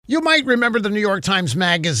You might remember the New York Times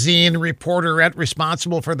Magazine reporterette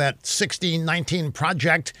responsible for that 1619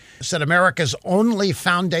 project said America's only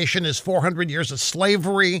foundation is 400 years of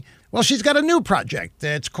slavery. Well, she's got a new project.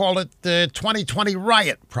 It's called the 2020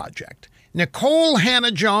 Riot Project. Nikole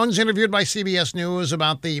Hannah-Jones interviewed by CBS News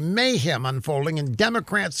about the mayhem unfolding in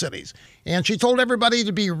Democrat cities, and she told everybody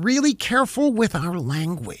to be really careful with our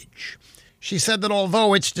language. She said that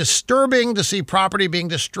although it's disturbing to see property being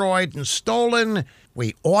destroyed and stolen,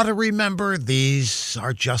 we ought to remember these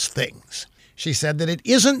are just things. She said that it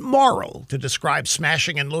isn't moral to describe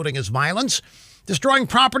smashing and looting as violence. Destroying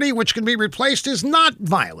property which can be replaced is not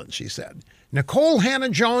violence, she said. Nikole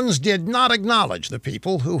Hannah-Jones did not acknowledge the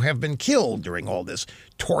people who have been killed during all this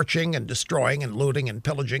torching and destroying and looting and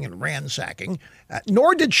pillaging and ransacking,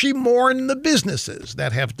 nor did she mourn the businesses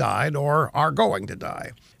that have died or are going to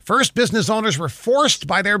die. First, business owners were forced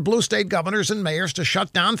by their blue state governors and mayors to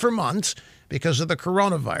shut down for months because of the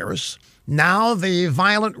coronavirus. Now the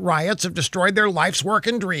violent riots have destroyed their life's work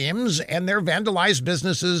and dreams, and their vandalized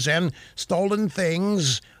businesses and stolen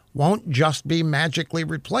things won't just be magically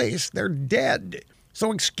replaced. They're dead.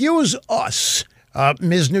 So excuse us,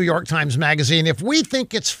 Ms. New York Times Magazine, if we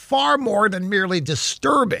think it's far more than merely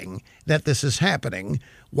disturbing that this is happening,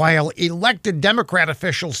 while elected Democrat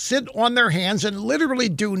officials sit on their hands and literally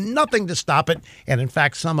do nothing to stop it. And in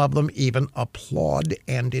fact, some of them even applaud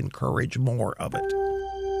and encourage more of it.